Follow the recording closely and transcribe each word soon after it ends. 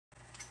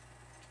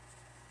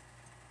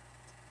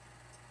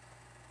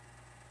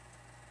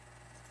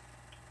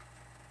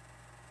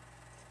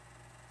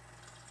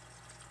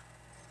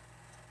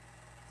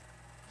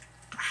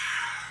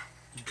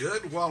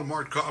Good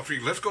Walmart coffee.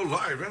 Let's go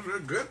live. That's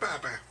good,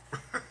 Papa.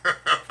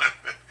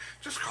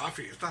 Just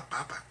coffee. It's not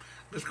Papa.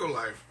 Let's go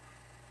live.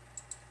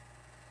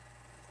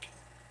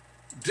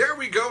 There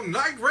we go.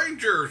 Night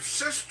Ranger,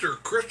 Sister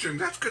Christian.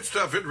 That's good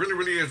stuff. It really,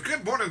 really is.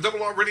 Good morning,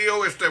 Double R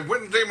Radio. It's the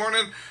Wednesday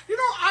morning. You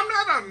know, I'm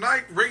not a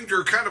Night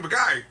Ranger kind of a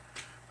guy.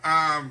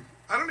 I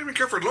don't even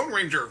care for Lone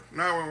Ranger.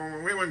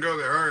 No, we wouldn't go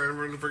there. All right,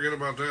 really forget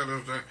about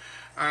that.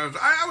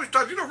 I always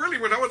thought, you know, really,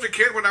 when I was a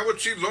kid, when I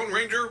would see Lone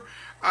Ranger,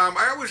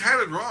 I always had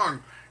it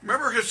wrong.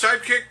 Remember his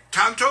sidekick,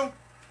 Tonto?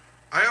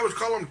 I always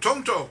call him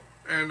Tonto.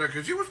 And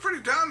because he was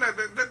pretty down, that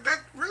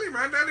really,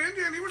 man, that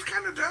Indian, he was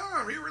kind of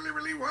down. He really,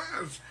 really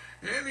was.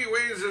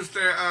 Anyways,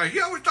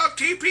 he always thought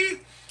TP,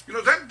 you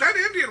know, that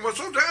Indian was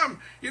so down.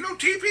 You know,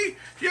 TP,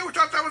 he always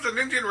thought that was an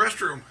Indian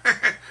restroom.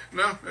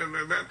 No,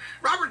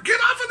 Robert,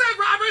 get off of that,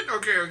 Robert.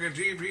 Okay,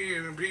 TP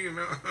and P,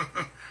 no.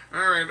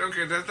 All right,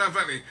 okay, that's not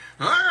funny.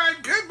 All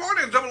right, good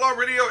morning, Double R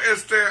Radio.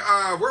 It's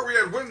where we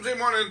at Wednesday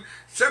morning,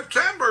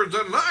 September the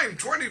 9th,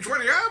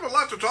 2020. I have a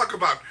lot to talk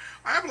about.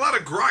 I have a lot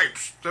of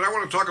gripes that I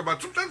want to talk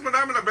about. Sometimes when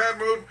I'm in a bad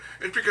mood,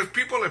 it's because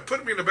people have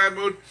put me in a bad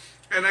mood,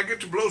 and I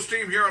get to blow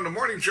steam here on the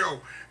morning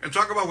show and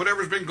talk about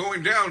whatever's been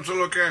going down. So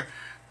look, let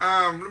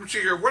me see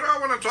here. What do I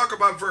want to talk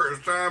about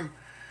first?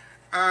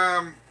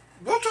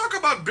 We'll talk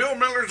about Bill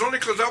Miller's only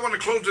because I want to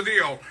close the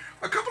deal.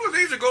 A couple of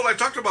days ago, I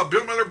talked about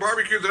Bill Miller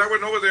Barbecue that I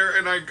went over there,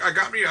 and I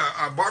got me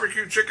a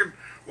barbecue chicken.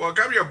 Well, I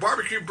got me a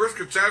barbecue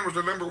brisket sandwich,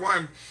 the number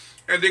one,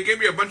 and they gave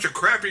me a bunch of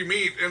crappy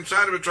meat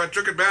inside of it, so I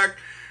took it back,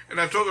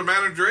 and I told the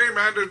manager, hey,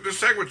 man, this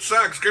sandwich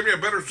sucks. Give me a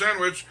better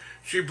sandwich.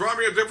 She brought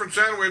me a different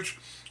sandwich,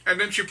 and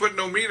then she put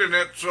no meat in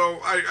it, so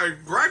I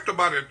griped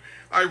about it.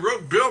 I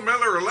wrote Bill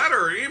Miller a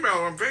letter or email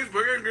on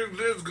Facebook,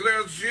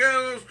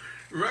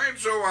 right?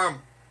 So,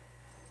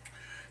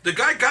 the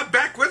guy got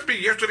back with me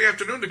yesterday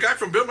afternoon. The guy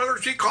from Bill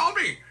Miller's, he called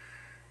me.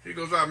 He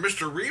goes,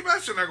 Mr.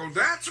 Rivas? And I go,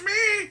 that's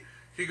me.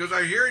 He goes,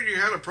 I hear you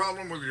had a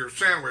problem with your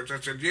sandwich. I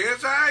said,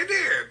 yes, I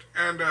did.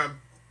 And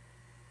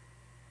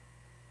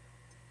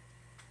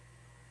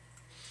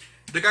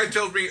the guy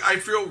tells me, I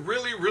feel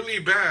really, really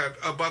bad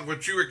about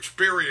what you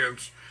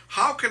experienced.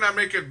 How can I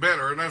make it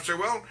better? And I said,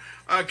 well,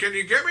 can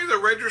you get me the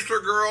register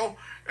girl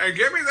and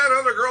get me that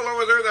other girl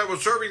over there that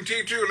was serving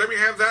tea too? Let me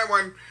have that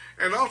one.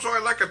 And also,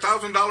 I'd like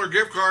 $1,000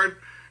 gift card.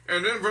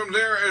 And then from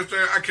there,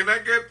 can I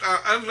get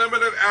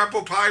unlimited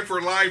apple pie for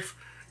life?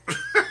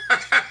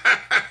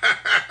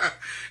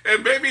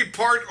 And maybe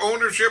part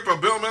ownership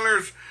of Bill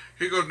Miller's?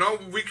 He goes, no,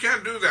 we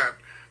can't do that.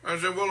 I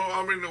said, well,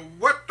 I mean,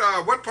 what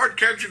part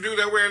can't you do?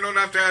 That way I don't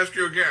have to ask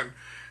you again.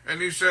 And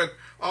he said,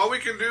 all we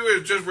can do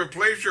is just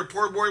replace your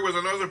poor boy with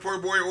another poor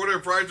boy, order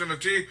fries and a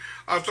tea.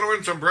 I'll throw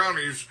in some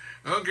brownies.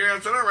 Okay, I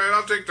said, all right,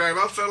 I'll take that.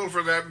 I'll settle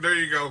for that. And there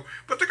you go.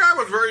 But the guy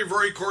was very,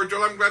 very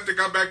cordial. I'm glad they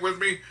got back with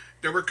me.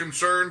 They were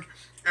concerned.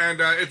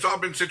 And it's all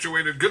been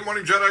situated. Good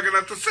morning, Judd. I got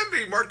out to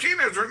Cindy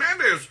Martinez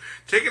Hernandez,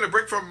 taking a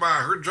break from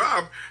her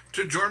job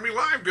to join me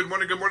live. Good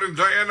morning,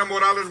 Diana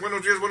Morales.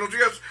 Buenos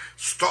dias.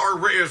 Star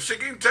Reyes,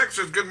 Seguin,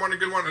 Texas. Good morning.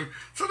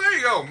 So there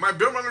you go. My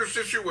Bill Miller's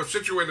issue was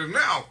situated.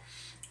 Now,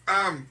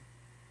 let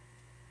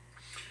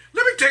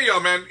me tell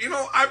y'all, man, you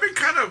know, I've been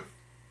kind of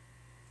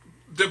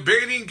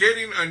debating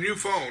getting a new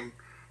phone.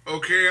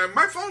 Okay,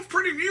 my phone's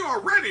pretty new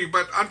already,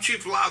 but I'm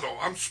chiflado.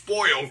 I'm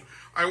spoiled.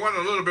 I want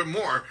a little bit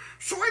more.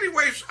 So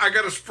anyways, I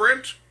got a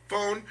Sprint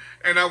phone,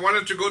 and I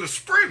wanted to go to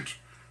Sprint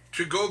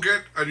to go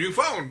get a new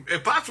phone,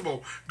 if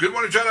possible. Good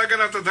morning, John. I got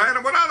out to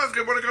Diana Morales.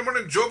 Good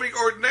morning, Joby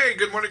Ordnay.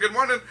 Good morning.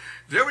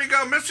 There we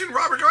go. Missing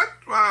Robert.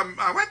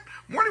 What?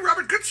 Morning,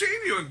 Robert. Good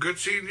seeing you, and good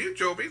seeing you,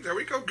 Joby. There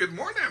we go. Good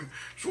morning.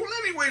 So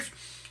anyways,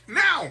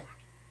 now,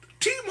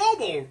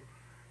 T-Mobile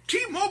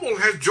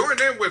has joined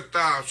in with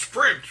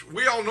Sprint.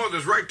 We all know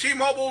this, right?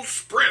 T-Mobile,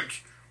 Sprint.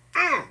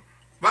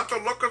 About to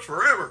look us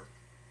forever.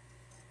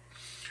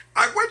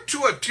 I went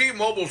to a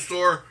T-Mobile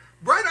store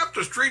right up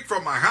the street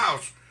from my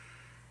house,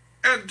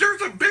 and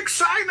there's a big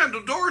sign on the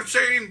door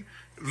saying,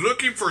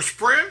 looking for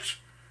Sprint?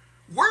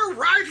 We're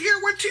right here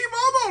with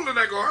T-Mobile. And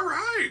I go, all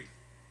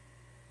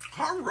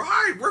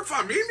right, we're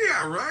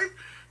familia, right?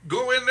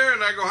 Go in there,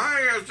 and I go,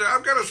 hi, I've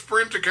got a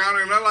Sprint account,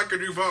 and I like a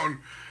new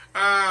phone.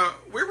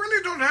 We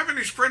really don't have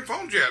any Sprint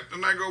phones yet.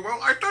 And I go, well,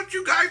 I thought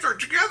you guys are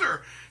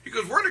together. He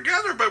goes, we're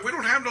together, but we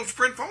don't have no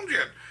Sprint phones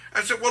yet.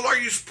 I said, well, are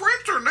you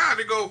Sprint or not?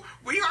 He go,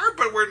 we are,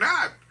 but we're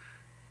not.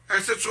 I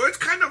said, so it's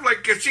kind of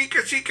like que sí,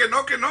 que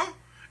no, que no.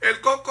 El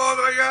coco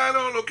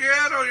rayado, lo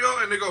quiero yo.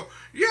 And they go,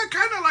 yeah,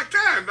 kind of like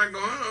that. And I go,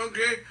 oh,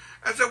 okay.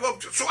 I said, well,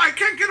 so I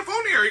can't get a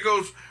phone here. He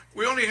goes,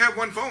 we only have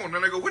one phone.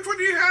 And I go, which one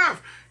do you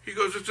have? He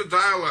goes, it's a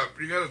dial-up.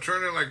 You got to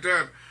turn it like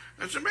that.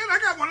 I said, man, I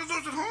got one of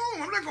those at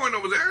home. I'm not going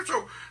over there.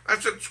 So I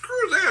said,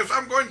 screw this.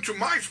 I'm going to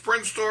my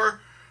Sprint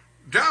store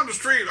down the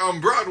street on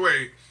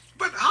Broadway.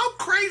 But how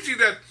crazy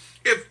that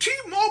if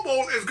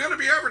T-Mobile is going to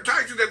be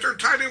advertising that they're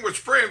tied in with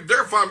Sprint,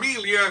 their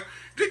familia,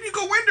 then you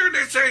go in there and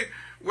they say,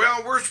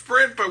 well, we're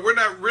Sprint, but we're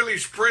not really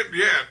Sprint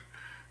yet.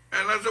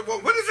 And I said,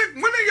 well, what is it?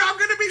 When are y'all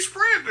going to be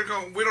Sprint? They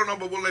go, we don't know,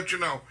 but we'll let you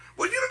know.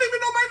 Well, you don't even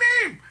know my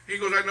name. He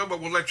goes, I know,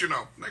 but we'll let you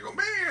know. And I go,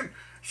 man,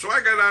 So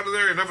I got out of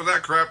there. Enough of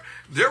that crap.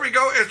 There we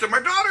go. It's to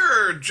my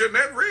daughter,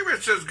 Jeanette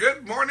Rivas, says,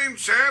 good morning,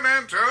 San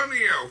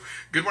Antonio.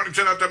 Good morning,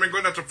 San Antonio.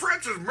 Going out to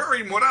Francis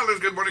Murray Morales.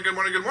 Good morning, good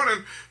morning, good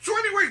morning. So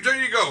anyways,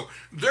 there you go.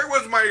 There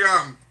was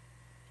my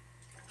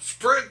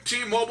Sprint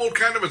T-Mobile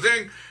kind of a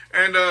thing.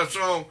 And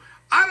so,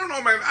 I don't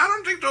know, man. I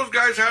don't think those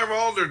guys have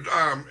all their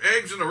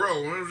eggs in a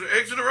row.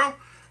 Eggs in a row?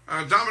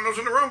 Dominoes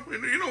in a row?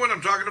 You know what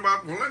I'm talking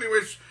about. Well,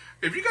 anyways,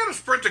 if you got a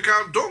Sprint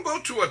account, don't go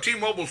to a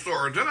T-Mobile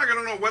store. They're not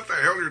going to know what the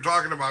hell you're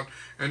talking about.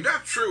 And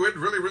that's true. It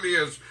really, really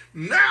is.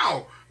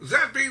 Now,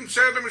 that being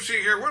said, let me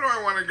see here. Where do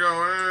I want to go?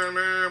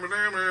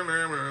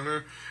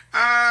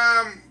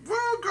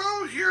 We'll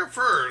go here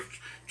first.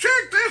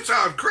 Check this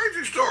out.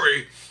 Crazy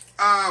story.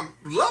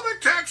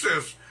 Lubbock,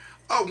 Texas.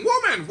 A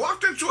woman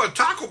walked into a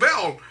Taco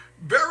Bell,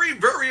 very,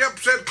 very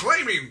upset,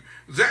 claiming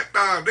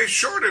that they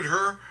shorted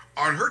her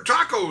on her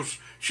tacos.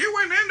 She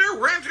went in there,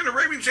 ranting and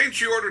raving, saying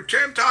she ordered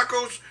 10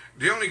 tacos.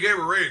 They only gave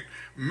her 8.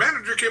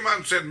 Manager came out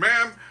and said,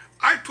 ma'am,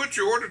 I put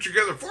your order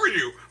together for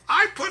you.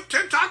 I put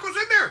 10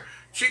 tacos in there.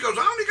 She goes,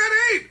 I only got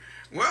 8.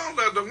 Well,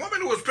 the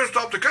woman who was pissed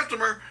off the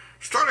customer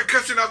started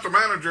cussing out the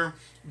manager.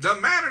 The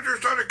manager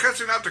started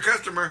cussing out the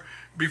customer.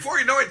 Before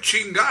you know it,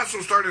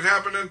 chingazo started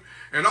happening,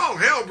 and all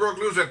hell broke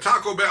loose at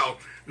Taco Bell.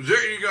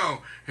 There you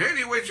go.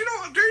 Anyways, you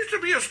know, there used to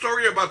be a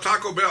story about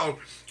Taco Bell.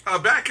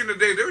 Back in the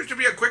day, there used to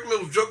be a quick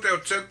little joke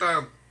that said,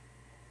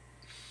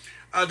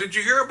 did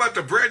you hear about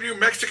the brand new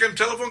Mexican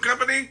telephone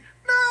company?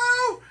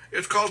 No,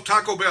 it's called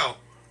Taco Bell.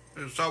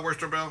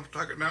 Southwestern Bell?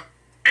 No.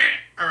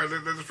 All right,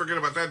 let's forget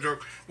about that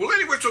joke. Well,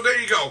 anyway, so there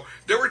you go.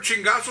 There were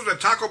chingazos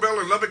at Taco Bell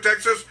in Lubbock,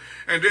 Texas,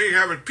 and there you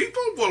have it.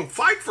 People will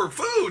fight for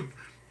food.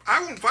 I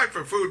won't fight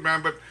for food,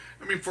 man, but,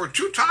 I mean, for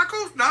 2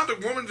 tacos, now the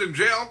woman's in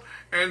jail,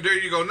 and there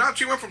you go. Now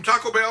she went from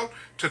Taco Bell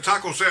to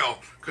Taco Cell,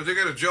 because they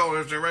got a jail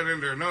right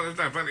in there. No, that's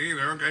not funny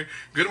either, okay.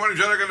 Good morning,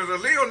 Jonathan.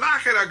 Leo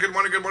Nájera, good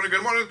morning, good morning,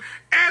 good morning.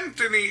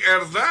 Anthony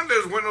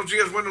Hernandez, buenos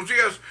dias, buenos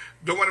dias.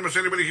 Don't want to miss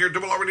anybody here.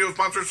 Double R Radio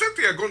sponsor,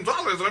 Cynthia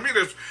Gonzalez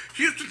Ramirez,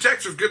 Houston,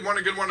 Texas. Good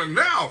morning, good morning.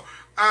 Now,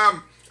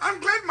 I'm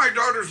glad my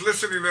daughter's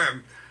listening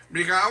in,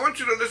 because I want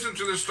you to listen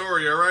to this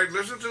story, all right?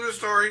 Listen to this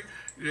story.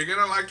 You're going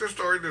to like the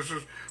story. This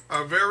is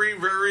a very,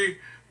 very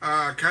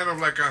kind of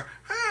like a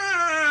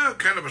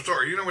kind of a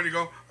story. You know when you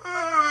go,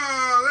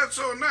 oh, that's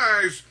so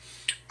nice.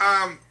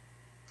 I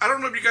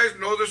don't know if you guys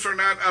know this or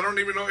not. I don't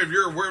even know if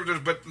you're aware of this,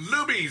 but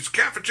Luby's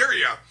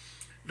Cafeteria,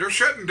 they're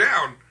shutting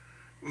down.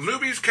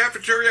 Luby's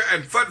Cafeteria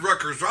and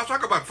Fuddruckers. I'll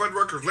talk about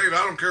Fuddruckers later.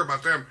 I don't care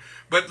about them.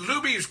 But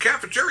Luby's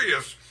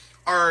Cafeterias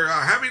are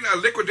having a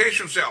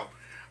liquidation sale.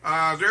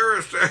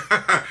 They're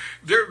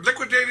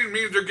liquidating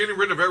means they're getting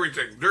rid of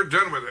everything. They're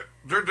done with it.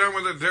 They're done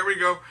with it. There we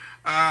go.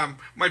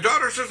 My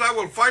daughter says I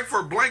will fight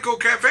for Blanco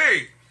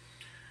Cafe.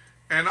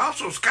 And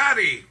also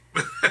Scotty.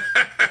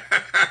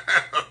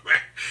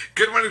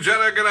 Good morning,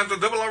 Jenna. Good on the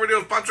Double R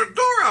Radio sponsor,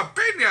 Dora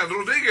Peña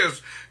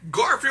Rodriguez,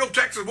 Garfield,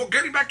 Texas. Well,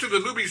 getting back to the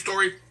Luby's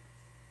story.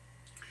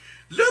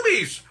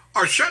 Luby's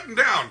are shutting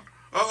down.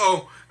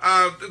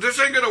 This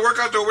ain't going to work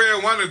out the way I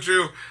wanted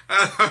to.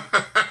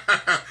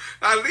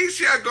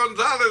 Alicia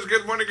Gonzalez,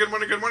 good morning, good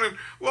morning, good morning.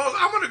 Well,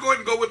 I'm going to go ahead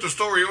and go with the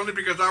story only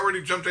because I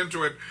already jumped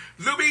into it.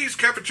 Luby's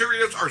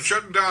Cafeterias are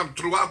shutting down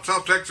throughout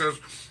South Texas.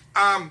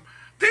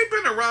 They've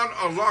been around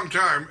a long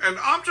time, and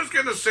I'm just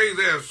going to say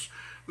this.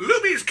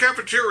 Luby's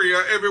Cafeteria,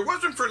 if it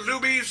wasn't for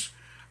Luby's,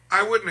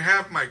 I wouldn't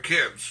have my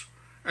kids.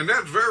 And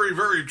that's very,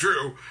 very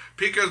true.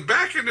 Because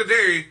back in the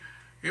day,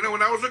 you know,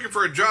 when I was looking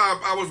for a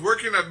job, I was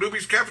working at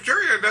Luby's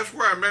Cafeteria, and that's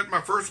where I met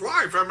my first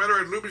wife. I met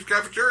her at Luby's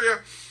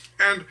Cafeteria,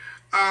 and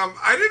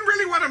I didn't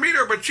really want to meet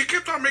her, but she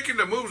kept on making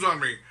the moves on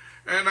me.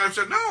 And I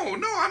said, no, I'm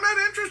not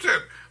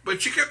interested.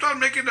 But she kept on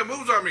making the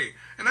moves on me.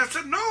 And I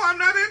said, no, I'm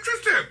not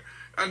interested.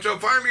 Until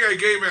finally I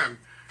gave in.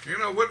 You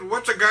know,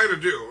 what's a guy to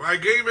do? I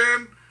gave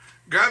in,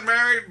 got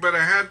married, but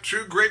I had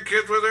 2 great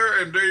kids with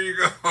her, and there you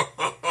go.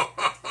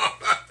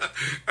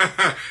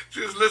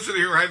 She's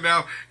listening right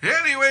now.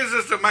 Anyways,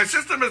 listen, my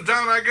system is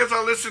down. I guess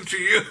I'll listen to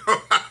you.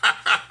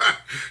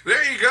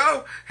 There you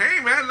go. Hey,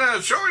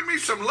 man, showing me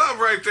some love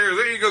right there.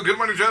 There you go. Good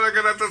morning, John.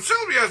 Good afternoon.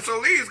 Sylvia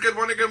Solis. Good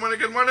morning, good morning,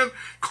 good morning.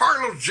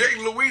 Carlos J.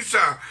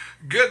 Luisa.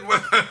 Good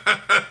morning.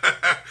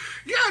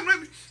 Yeah,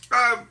 man.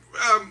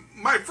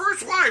 My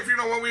first wife, you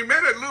know, when we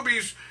met at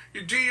Luby's,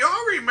 do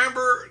y'all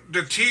remember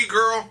the tea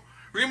girl?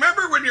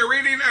 Remember when you're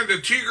reading and the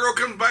tea girl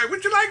comes by,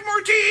 would you like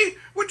more tea?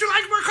 Would you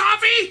like more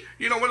coffee?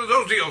 You know, one of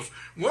those deals.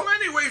 Well,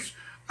 anyways,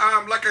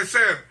 like I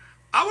said,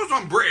 I was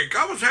on break.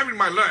 I was having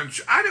my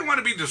lunch. I didn't want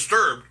to be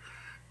disturbed.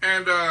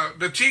 And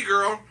the tea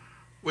girl,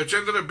 which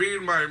ended up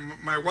being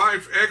my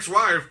wife,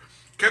 ex-wife,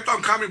 kept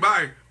on coming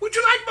by. Would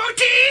you like more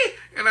tea?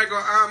 And I go,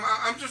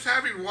 I'm just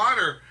having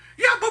water.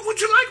 Yeah, but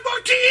would you like more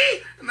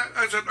tea? And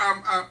I said,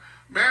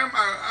 ma'am,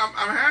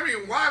 I'm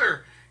having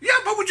water. Yeah,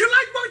 but would you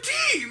like more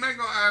tea? And I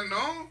go,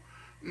 no.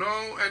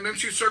 And then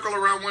she circled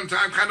around one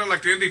time, kind of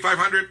like the Indy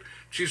 500.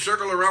 She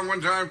circled around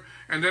one time,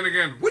 and then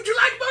again, would you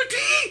like more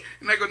tea?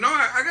 And I go, no,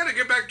 I got to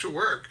get back to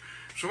work.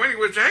 So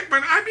anyways, heck,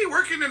 man, I'd be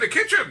working in the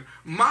kitchen,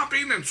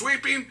 mopping and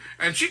sweeping,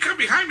 and she come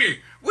behind me.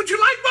 Would you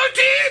like more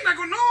tea? And I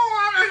go, no,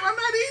 I'm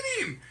not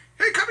eating.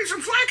 Hey, cut me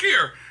some slack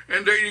here.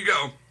 And there you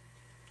go.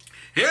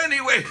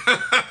 Anyway,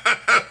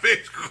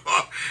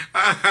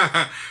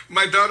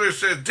 my daughter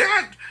said,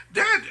 Dad,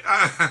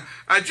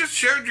 I just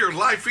shared your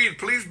live feed.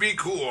 Please be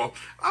cool.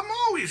 I'm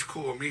always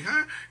cool,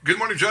 mija. Good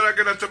morning, John. I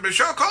got to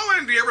Michelle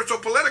Cohen, the ever so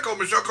political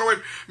Michelle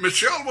Cohen.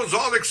 Michelle was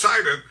all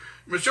excited.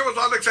 Michelle was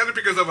all excited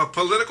because of a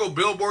political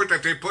billboard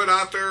that they put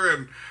out there.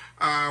 And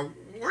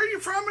where are you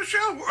from,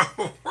 Michelle?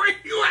 Where are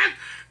you at?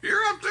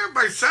 You're up there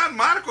by San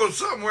Monaco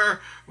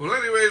somewhere. Well,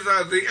 anyways,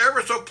 the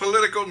ever so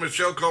political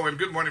Michelle Cohen.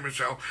 Good morning,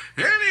 Michelle.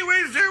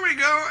 Anyways, there we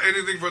go.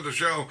 Anything for the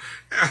show.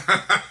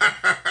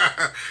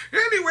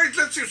 Anyways,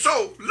 let's see.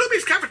 So,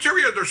 Luby's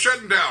Cafeteria, they're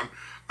shutting down.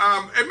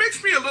 It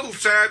makes me a little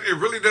sad. It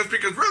really does,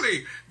 because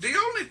really, the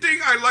only thing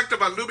I liked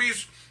about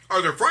Luby's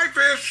are the fried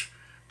fish,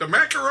 the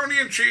macaroni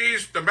and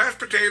cheese, the mashed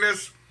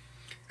potatoes,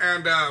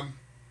 and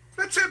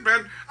that's it,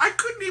 man. I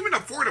couldn't even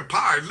afford a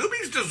pie.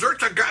 Luby's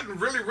desserts have gotten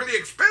really, really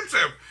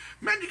expensive.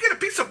 Man, you get a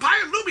piece of pie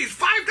at Luby's,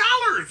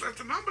 $5. That's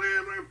a number.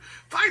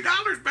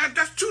 $5, man.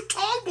 That's 2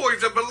 tall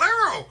boys at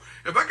Valero.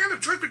 If I got a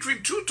choice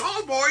between 2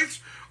 tall boys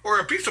or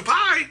a piece of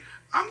pie,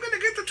 I'm going to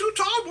get the 2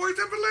 tall boys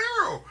at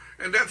Valero.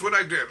 And that's what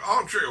I did.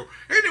 All true.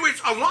 Anyways,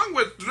 along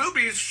with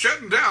Luby's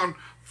shutting down,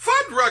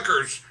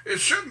 Fuddruckers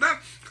is shutting down.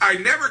 I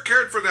never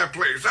cared for that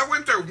place. I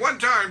went there one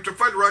time to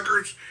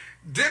Fuddruckers.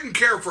 Didn't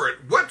care for it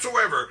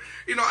whatsoever.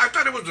 You know, I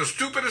thought it was the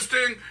stupidest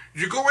thing.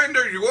 You go in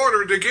there, you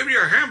order, they give you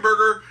a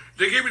hamburger,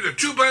 they give you the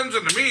 2 buns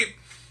and the meat,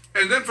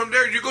 and then from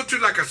there you go to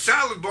like a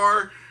salad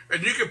bar,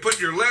 and you can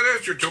put your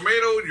lettuce, your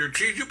tomato, your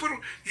cheese. You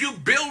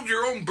build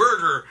your own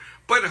burger.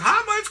 But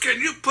how much can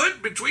you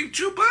put between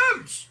 2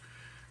 buns?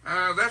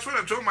 That's what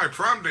I told my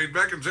prom date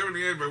back in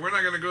 78, but we're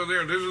not going to go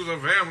there. This is a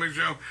family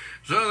show.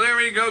 So there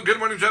we go. Good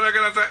morning, John. I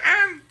got to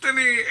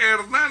Anthony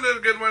Hernandez.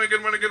 Good morning,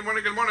 good morning, good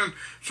morning, good morning.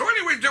 So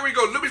anyway, there we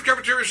go. Luby's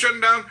Cafeteria shutting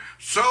down.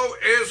 So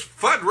is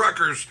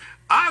Fuddruckers.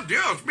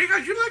 Adios.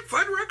 Mija, you like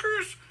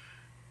Fuddruckers?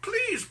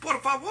 Please, por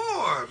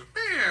favor.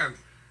 Man.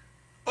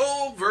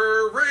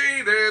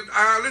 Overrated.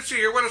 Let's see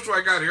here. What else do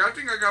I got here? I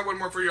think I got one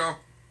more for y'all.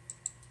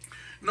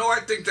 No, I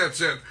think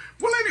that's it.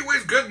 Well,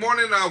 anyways, good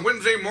morning.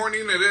 Wednesday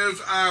morning it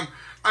is.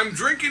 I'm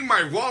drinking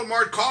my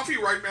Walmart coffee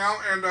right now,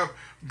 and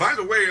by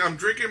the way, I'm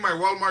drinking my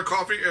Walmart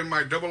coffee in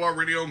my RRR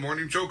Radio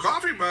Morning Show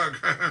coffee mug.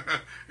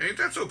 Ain't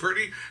that so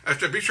pretty?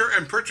 So be sure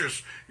and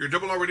purchase your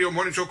RRR Radio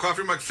Morning Show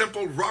coffee mug.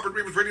 Simple,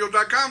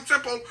 robertrivasradio.com.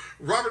 Simple,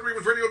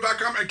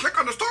 robertrivasradio.com, and click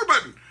on the store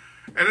button.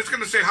 And it's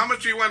going to say how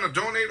much you want to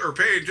donate or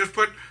pay. Just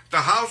put the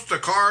house, the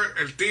car,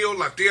 el tío,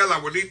 la tía, la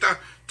abuelita.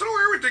 Throw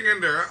everything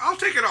in there. I'll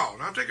take it all.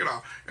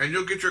 And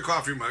you'll get your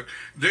coffee mug.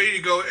 There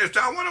you go.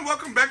 I want to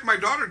welcome back my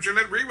daughter,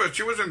 Jeanette Rivas.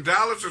 She was in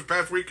Dallas this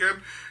past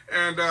weekend.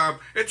 And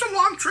it's a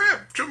long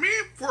trip. To me,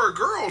 for a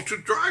girl to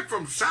drive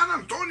from San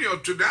Antonio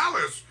to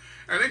Dallas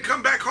and then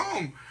come back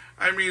home.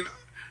 I mean,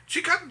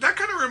 that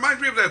kind of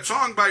reminds me of that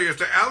song by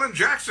Alan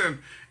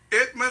Jackson.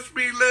 It must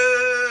be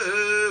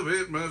love.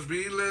 It must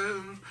be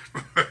love.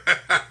 All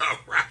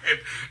right.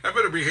 I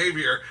better behave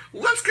here.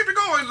 Let's keep it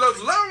going. Los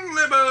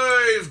Lonely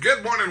Boys.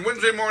 Good morning.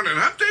 Wednesday morning.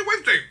 Hump Day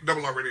Wednesday.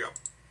 RRR Radio.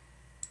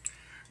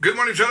 Good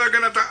morning, Shada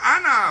Ganata.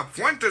 Ana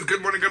Fuentes.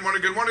 Good morning, good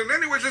morning, good morning.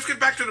 Anyways, let's get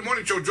back to the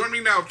morning show. Join me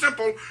now.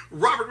 Simple.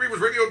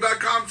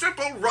 robertrivasradio.com.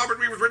 Simple.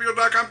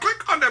 robertrivasradio.com.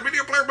 Click on that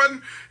video player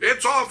button.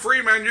 It's all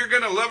free, man. You're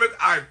going to love it.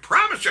 I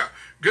promise you.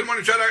 Good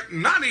morning, Shada.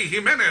 Nani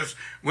Jimenez.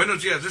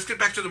 Buenos dias. Let's get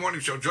back to the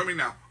morning show. Join me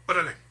now.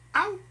 Órale.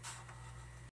 Ow.